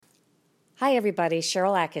Hi, everybody.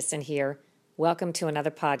 Sharyl Attkisson here. Welcome to another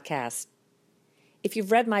podcast. If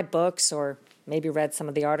you've read my books or maybe read some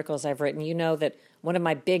of the articles I've written, you know that one of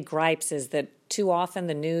my big gripes is that too often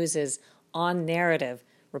the news is on narrative,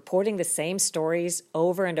 reporting the same stories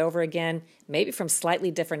over and over again, maybe from slightly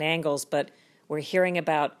different angles, but we're hearing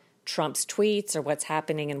about Trump's tweets or what's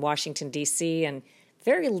happening in Washington, D.C., and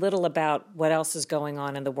very little about what else is going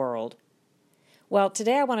on in the world. Well,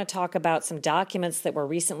 today I want to talk about some documents that were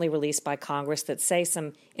recently released by Congress that say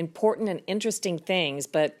some important and interesting things,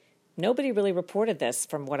 but nobody really reported this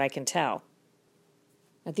from what I can tell.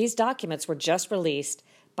 Now, these documents were just released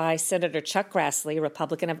by Senator Chuck Grassley, a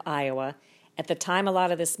Republican of Iowa. At the time a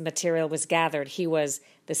lot of this material was gathered, he was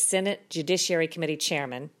the Senate Judiciary Committee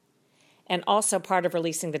chairman. And also part of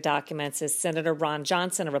releasing the documents is Senator Ron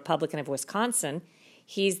Johnson, a Republican of Wisconsin.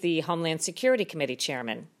 He's the Homeland Security Committee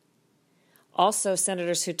chairman. Also,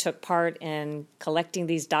 senators who took part in collecting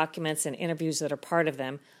these documents and interviews that are part of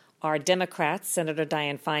them are Democrats, Senator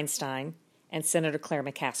Dianne Feinstein and Senator Claire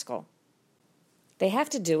McCaskill. They have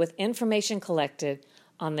to do with information collected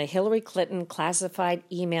on the Hillary Clinton classified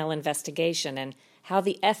email investigation and how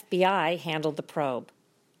the FBI handled the probe.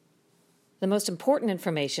 The most important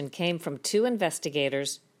information came from two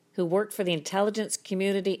investigators who worked for the Intelligence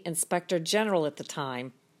Community Inspector General at the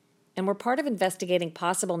time and were part of investigating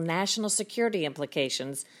possible national security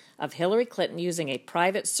implications of Hillary Clinton using a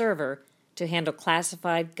private server to handle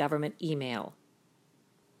classified government email.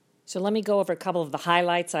 So let me go over a couple of the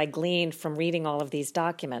highlights I gleaned from reading all of these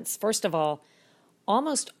documents. First of all,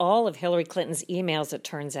 almost all of Hillary Clinton's emails, it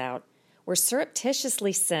turns out, were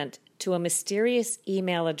surreptitiously sent to a mysterious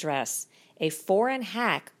email address. A foreign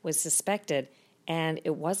hack was suspected, and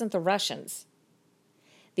it wasn't the Russians.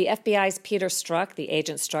 The FBI's Peter Strzok, the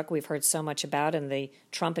agent Strzok we've heard so much about in the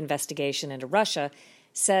Trump investigation into Russia,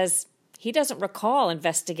 says he doesn't recall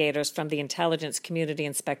investigators from the Intelligence Community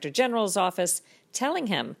Inspector General's office telling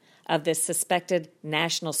him of this suspected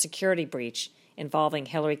national security breach involving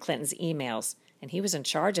Hillary Clinton's emails, and he was in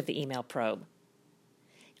charge of the email probe.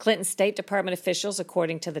 Clinton State Department officials,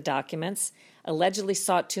 according to the documents, allegedly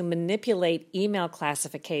sought to manipulate email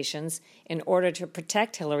classifications in order to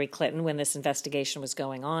protect Hillary Clinton when this investigation was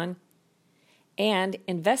going on. And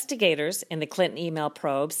investigators in the Clinton email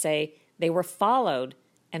probe say they were followed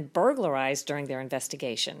and burglarized during their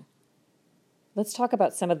investigation. Let's talk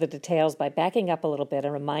about some of the details by backing up a little bit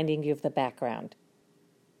and reminding you of the background.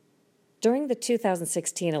 During the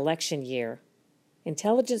 2016 election year,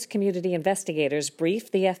 intelligence community investigators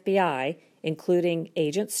briefed the FBI, including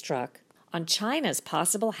Agent Strzok, on China's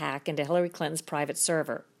possible hack into Hillary Clinton's private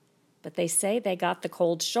server. But they say they got the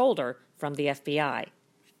cold shoulder from the FBI.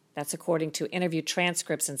 That's according to interview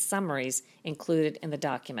transcripts and summaries included in the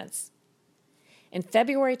documents. In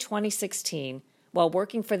February 2016, while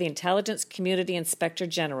working for the Intelligence Community Inspector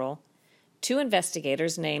General, two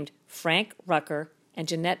investigators named Frank Rucker and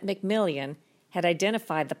Jeanette McMillian had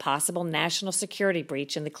identified the possible national security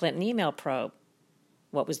breach in the Clinton email probe.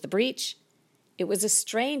 What was the breach? It was a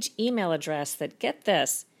strange email address that, get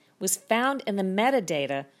this, was found in the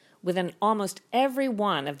metadata within almost every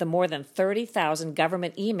one of the more than 30,000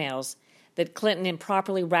 government emails that Clinton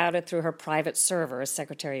improperly routed through her private server as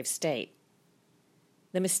Secretary of State.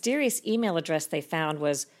 The mysterious email address they found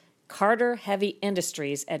was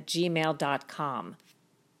carterheavyindustries@gmail.com.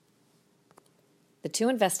 The two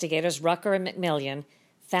investigators, Rucker and McMillian,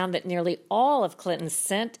 found that nearly all of Clinton's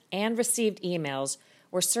sent and received emails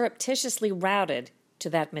were surreptitiously routed to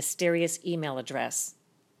that mysterious email address.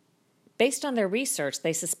 Based on their research,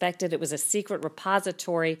 they suspected it was a secret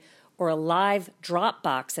repository or a live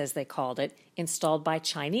Dropbox, as they called it, installed by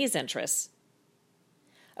Chinese interests.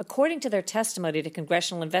 According to their testimony to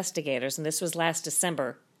congressional investigators, and this was last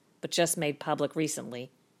December, but just made public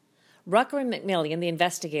recently, Rucker and McMillian, the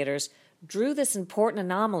investigators, drew this important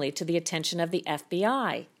anomaly to the attention of the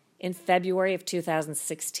FBI in February of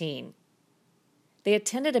 2016. They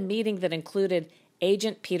attended a meeting that included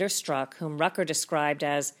Agent Peter Strzok, whom Rucker described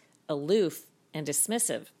as aloof and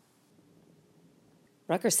dismissive.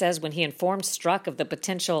 Rucker says when he informed Strzok of the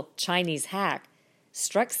potential Chinese hack,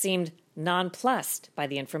 Strzok seemed nonplussed by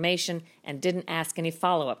the information and didn't ask any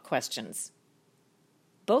follow-up questions.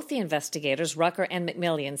 Both the investigators, Rucker and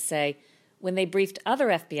McMillian, say when they briefed other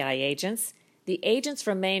FBI agents, the agents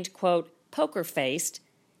remained, quote, poker-faced,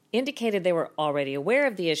 indicated they were already aware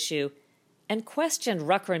of the issue, and questioned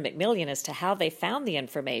Rucker and McMillian as to how they found the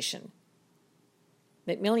information.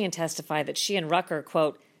 McMillian testified that she and Rucker,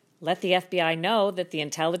 quote, let the FBI know that the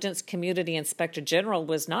Intelligence Community Inspector General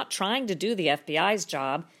was not trying to do the FBI's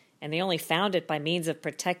job, and they only found it by means of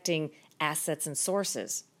protecting assets and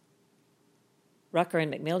sources. Rucker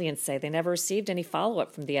and McMillian say they never received any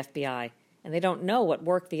follow-up from the FBI, and they don't know what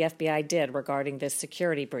work the FBI did regarding this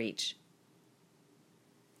security breach.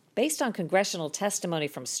 Based on congressional testimony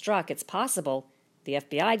from Strzok, it's possible the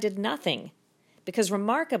FBI did nothing, because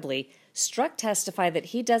remarkably, Strzok testified that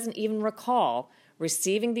he doesn't even recall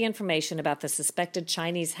receiving the information about the suspected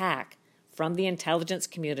Chinese hack from the intelligence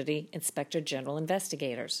community Inspector General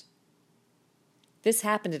investigators. This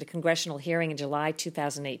happened at a congressional hearing in July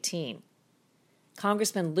 2018.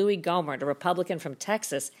 Congressman Louis Gohmert, a Republican from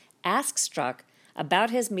Texas, asked Strzok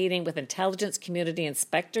about his meeting with intelligence community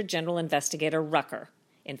Inspector General investigator Rucker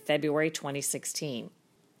in February 2016.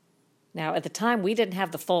 Now, at the time, we didn't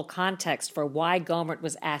have the full context for why Gohmert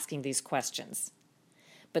was asking these questions.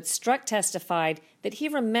 But Strzok testified that he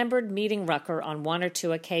remembered meeting Rucker on one or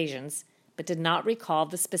two occasions, but did not recall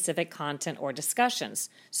the specific content or discussions.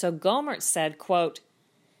 So Gohmert said, quote,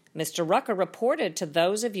 "Mr. Rucker reported to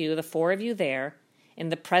those of you, the four of you there, in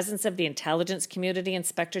the presence of the intelligence community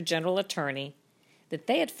Inspector General attorney, that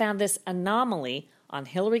they had found this anomaly on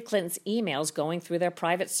Hillary Clinton's emails going through their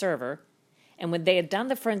private server, and when they had done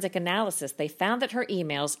the forensic analysis, they found that her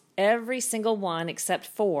emails, every single one except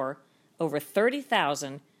 4, over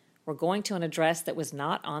 30,000, were going to an address that was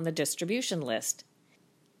not on the distribution list.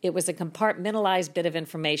 It was a compartmentalized bit of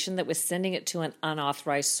information that was sending it to an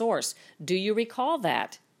unauthorized source. Do you recall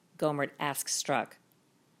that?" Gohmert asks Strzok.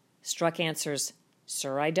 Strzok answers,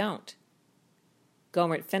 "Sir, I don't."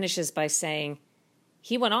 Gohmert finishes by saying,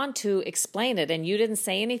 "He went on to explain it, and you didn't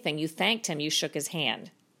say anything. You thanked him. You shook his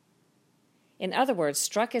hand." In other words,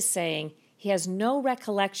 Strzok is saying he has no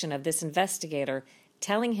recollection of this investigator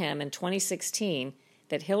telling him in 2016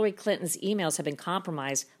 that Hillary Clinton's emails had been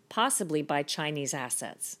compromised, possibly by Chinese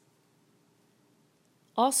assets.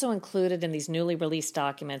 Also included in these newly released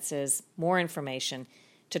documents is more information.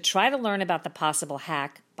 To try to learn about the possible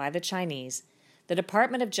hack by the Chinese, the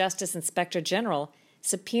Department of Justice Inspector General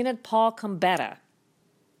subpoenaed Paul Gambetta.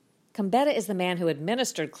 Gambetta is the man who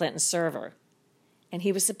administered Clinton's server, and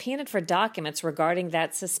he was subpoenaed for documents regarding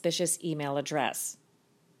that suspicious email address.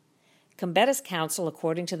 Gambetta's counsel,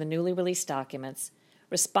 according to the newly released documents,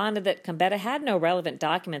 responded that Gambetta had no relevant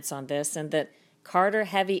documents on this and that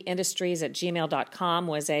carterheavyindustries@gmail.com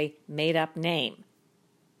was a made-up name.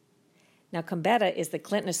 Now, Gambetta is the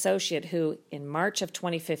Clinton associate who, in March of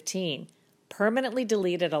 2015, permanently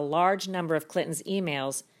deleted a large number of Clinton's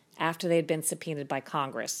emails after they had been subpoenaed by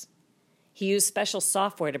Congress. He used special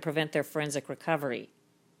software to prevent their forensic recovery.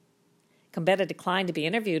 Gambetta declined to be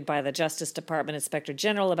interviewed by the Justice Department Inspector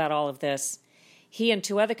General about all of this. He and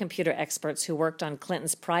 2 other computer experts who worked on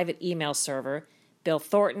Clinton's private email server, Bill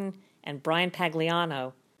Thornton and Brian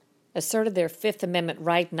Pagliano, asserted their Fifth Amendment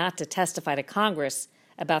right not to testify to Congress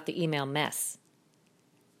about the email mess.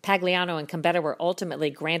 Pagliano and Gambetta were ultimately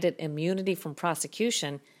granted immunity from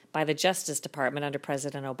prosecution by the Justice Department under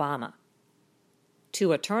President Obama.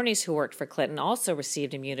 2 attorneys who worked for Clinton also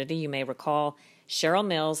received immunity, you may recall, Cheryl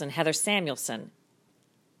Mills and Heather Samuelson.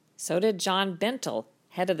 So did John Bentel,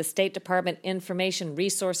 head of the State Department Information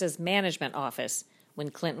Resources Management Office, when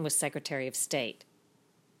Clinton was Secretary of State.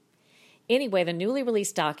 Anyway, the newly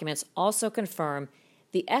released documents also confirm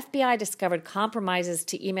the FBI discovered compromises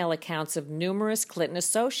to email accounts of numerous Clinton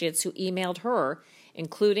associates who emailed her,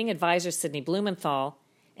 including advisor Sidney Blumenthal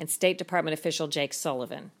and State Department official Jake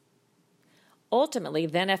Sullivan. Ultimately,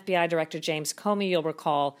 then FBI Director James Comey, you'll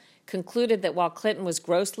recall, concluded that while Clinton was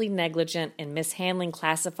grossly negligent in mishandling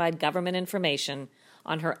classified government information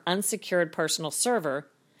on her unsecured personal server,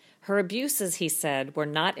 her abuses, he said, were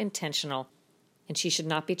not intentional and she should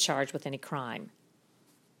not be charged with any crime.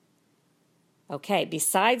 Okay,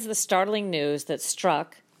 besides the startling news that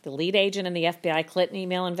Strzok, the lead agent in the FBI Clinton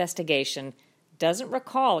email investigation, doesn't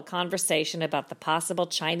recall a conversation about the possible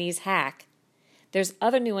Chinese hack, there's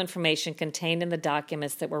other new information contained in the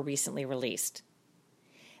documents that were recently released.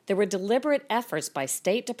 There were deliberate efforts by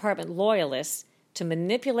State Department loyalists to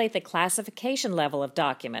manipulate the classification level of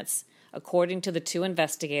documents, according to the 2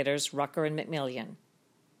 investigators, Rucker and McMillian.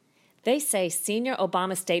 They say senior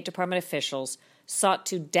Obama State Department officials sought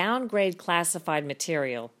to downgrade classified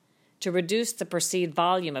material to reduce the perceived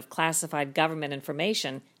volume of classified government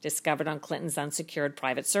information discovered on Clinton's unsecured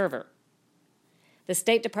private server. The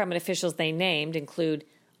State Department officials they named include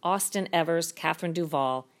Austin Evers, Catherine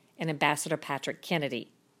Duval, and Ambassador Patrick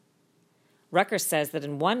Kennedy. Rucker says that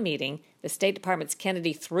in one meeting, the State Department's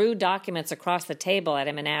Kennedy threw documents across the table at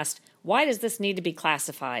him and asked, "Why does this need to be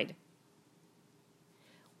classified?"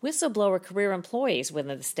 Whistleblower career employees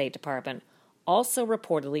within the State Department also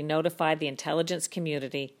reportedly notified the intelligence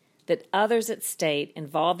community that others at State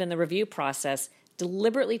involved in the review process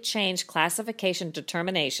deliberately changed classification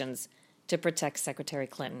determinations to protect Secretary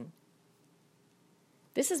Clinton.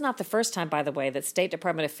 This is not the first time, by the way, that State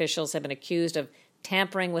Department officials have been accused of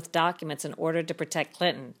tampering with documents in order to protect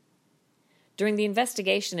Clinton. During the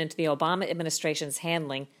investigation into the Obama administration's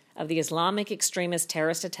handling of the Islamic extremist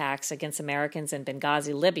terrorist attacks against Americans in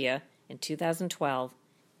Benghazi, Libya, in 2012,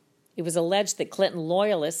 it was alleged that Clinton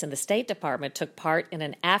loyalists in the State Department took part in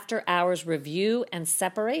an after-hours review and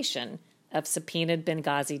separation of subpoenaed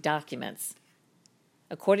Benghazi documents.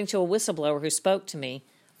 According to a whistleblower who spoke to me,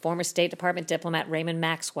 former State Department diplomat Raymond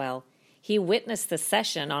Maxwell, he witnessed the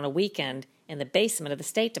session on a weekend in the basement of the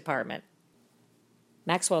State Department.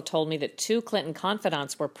 Maxwell told me that 2 Clinton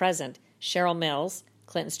confidants were present, Cheryl Mills,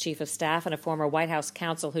 Clinton's chief of staff and a former White House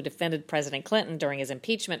counsel who defended President Clinton during his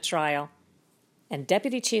impeachment trial, and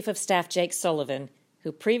Deputy Chief of Staff Jake Sullivan,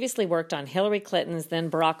 who previously worked on Hillary Clinton's,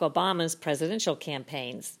 then Barack Obama's, presidential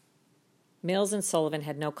campaigns. Mills and Sullivan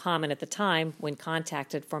had no comment at the time when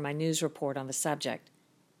contacted for my news report on the subject.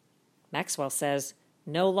 Maxwell says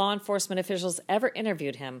no law enforcement officials ever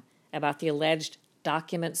interviewed him about the alleged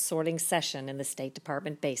document sorting session in the State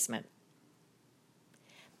Department basement.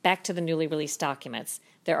 Back to the newly released documents.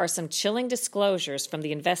 There are some chilling disclosures from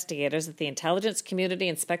the investigators at the Intelligence Community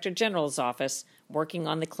Inspector General's office working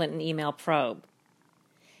on the Clinton email probe.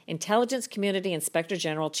 Intelligence Community Inspector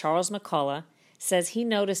General Charles McCullough says he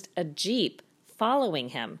noticed a Jeep following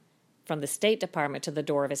him from the State Department to the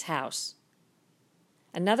door of his house.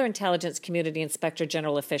 Another Intelligence Community Inspector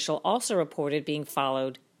General official also reported being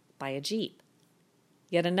followed by a Jeep.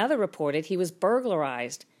 Yet another reported he was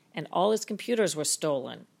burglarized and all his computers were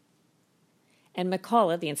stolen. And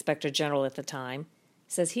McCullough, the Inspector General at the time,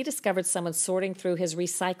 says he discovered someone sorting through his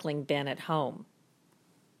recycling bin at home.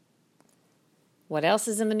 What else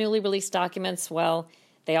is in the newly released documents? Well,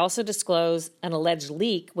 they also disclose an alleged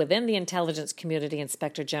leak within the Intelligence Community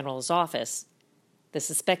Inspector General's office. The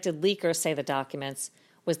suspected leaker, say the documents,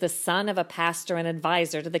 was the son of a pastor and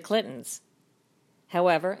advisor to the Clintons.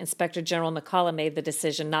 However, Inspector General McCullough made the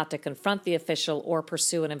decision not to confront the official or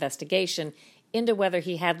pursue an investigation into whether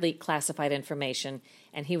he had leaked classified information,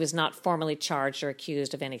 and he was not formally charged or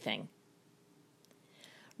accused of anything.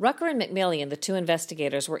 Rucker and McMillian, the 2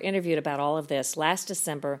 investigators, were interviewed about all of this last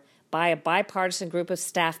December by a bipartisan group of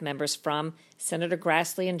staff members from Senator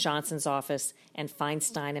Grassley and Johnson's office and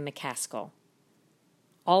Feinstein and McCaskill.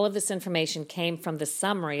 All of this information came from the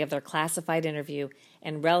summary of their classified interview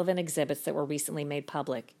and relevant exhibits that were recently made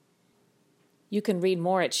public. You can read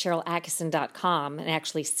more at SherylAttkisson.com and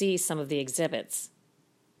actually see some of the exhibits.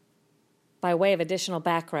 By way of additional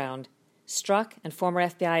background, Strzok and former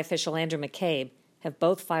FBI official Andrew McCabe have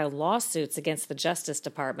both filed lawsuits against the Justice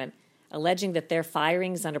Department, alleging that their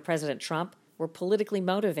firings under President Trump were politically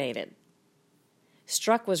motivated.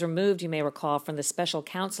 Strzok was removed, you may recall, from the special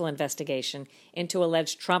counsel investigation into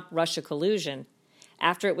alleged Trump-Russia collusion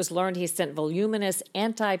after it was learned he sent voluminous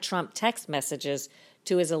anti-Trump text messages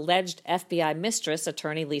to his alleged FBI mistress,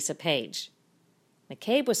 attorney Lisa Page.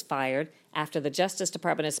 McCabe was fired after the Justice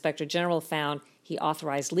Department Inspector General found he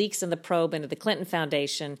authorized leaks in the probe into the Clinton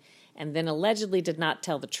Foundation and then allegedly did not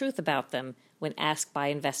tell the truth about them when asked by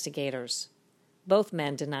investigators. Both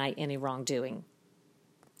men deny any wrongdoing.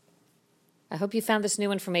 I hope you found this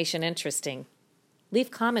new information interesting. Leave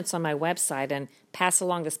comments on my website and pass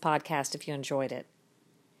along this podcast if you enjoyed it.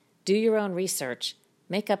 Do your own research.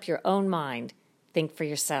 Make up your own mind. Think for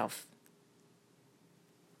yourself.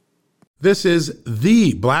 This is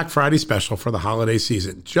the Black Friday special for the holiday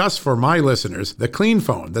season. Just for my listeners, the Clean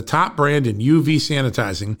Phone, the top brand in UV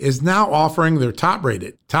sanitizing, is now offering their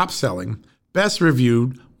top-rated, top-selling,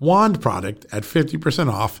 best-reviewed wand product at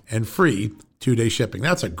 50% off and free 2-day shipping.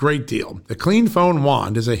 That's a great deal. The Clean Phone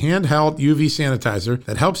Wand is a handheld UV sanitizer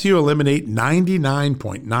that helps you eliminate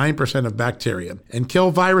 99.9% of bacteria and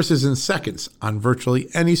kill viruses in seconds on virtually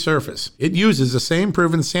any surface. It uses the same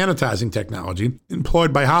proven sanitizing technology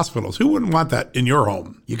employed by hospitals. Who wouldn't want that in your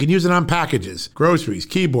home? You can use it on packages, groceries,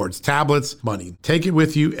 keyboards, tablets, money. Take it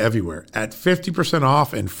with you everywhere at 50%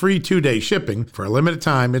 off and free 2-day shipping for a limited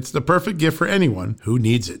time. It's the perfect gift for anyone who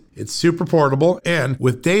needs it. It's super portable, and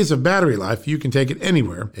with days of battery life, you can take it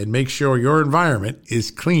anywhere and make sure your environment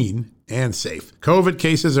is clean and safe. COVID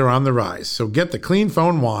cases are on the rise, so get the Clean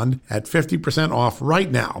Phone Wand at 50% off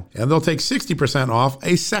right now, and they'll take 60% off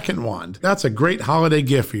a second wand. That's a great holiday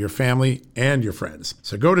gift for your family and your friends.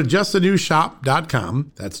 So go to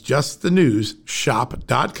justthenewsshop.com, that's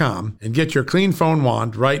justthenewsshop.com, and get your Clean Phone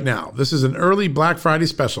Wand right now. This is an early Black Friday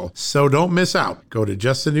special, so don't miss out. Go to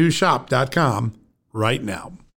justthenewsshop.com right now.